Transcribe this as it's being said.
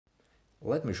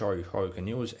Let me show you how you can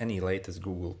use any latest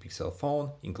Google Pixel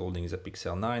phone, including the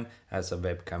Pixel 9, as a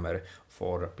web camera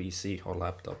for a PC or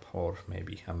laptop or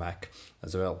maybe a Mac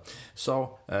as well.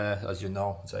 So, as you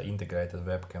know, the integrated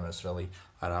web cameras really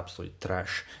are absolute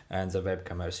trash, and the web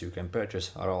cameras you can purchase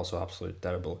are also absolutely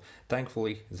terrible.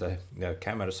 Thankfully, the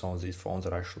cameras on these phones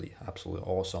are actually absolutely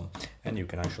awesome, and you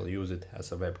can actually use it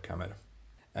as a web camera.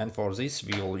 And for this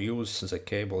we'll use the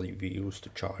cable we use to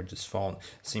charge this phone.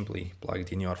 Simply plug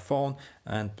it in your phone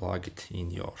and plug it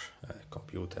in your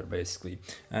computer basically.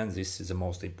 And this is the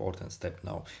most important step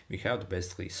now. We have to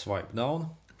basically swipe down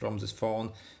from this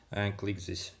phone and click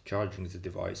this charging the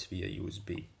device via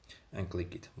USB. And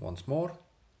click it once more.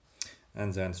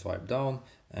 And then swipe down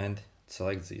and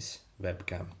select this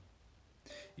webcam.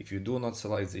 If you do not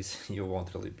select this, you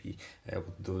won't really be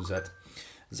able to do that.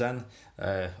 Then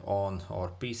on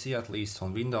our PC, at least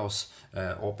on Windows,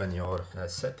 open your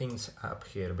settings app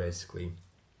here basically,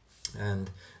 and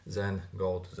then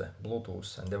go to the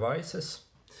Bluetooth and devices,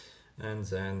 and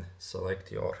then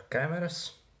select your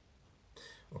cameras.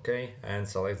 Okay, and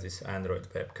select this Android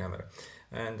web camera,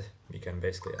 and we can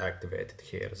basically activate it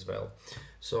here as well.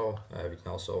 So we can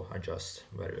also adjust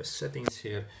various settings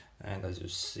here, and as you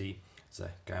see, the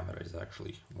camera is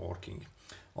actually working.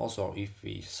 Also, if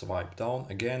we swipe down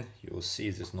again, you will see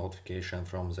this notification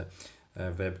from the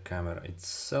web camera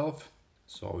itself.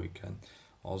 So we can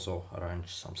also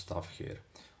arrange some stuff here.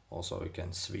 Also, we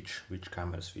can switch which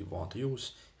cameras we want to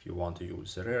use. If you want to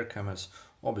use the rear cameras,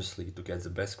 obviously to get the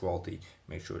best quality,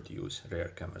 make sure to use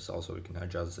rear cameras. Also, we can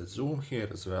adjust the zoom here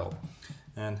as well.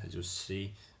 And as you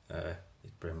see,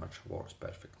 it pretty much works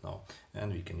perfect now,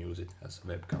 and we can use it as a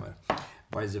web camera.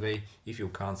 By the way, if you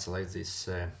can't select this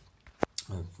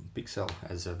Pixel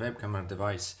as a web camera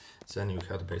device, then you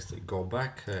have to basically go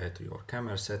back to your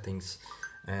camera settings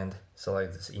and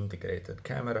select this integrated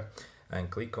camera and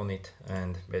click on it,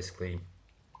 and basically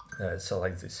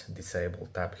select this disable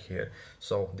tab here.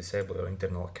 So disable your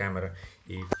internal camera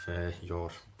if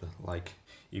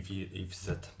if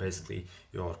that basically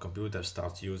your computer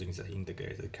starts using the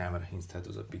integrated camera instead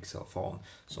of the Pixel phone.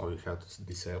 So you have to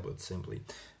disable it simply,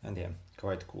 and yeah,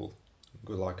 quite cool.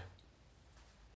 Good luck.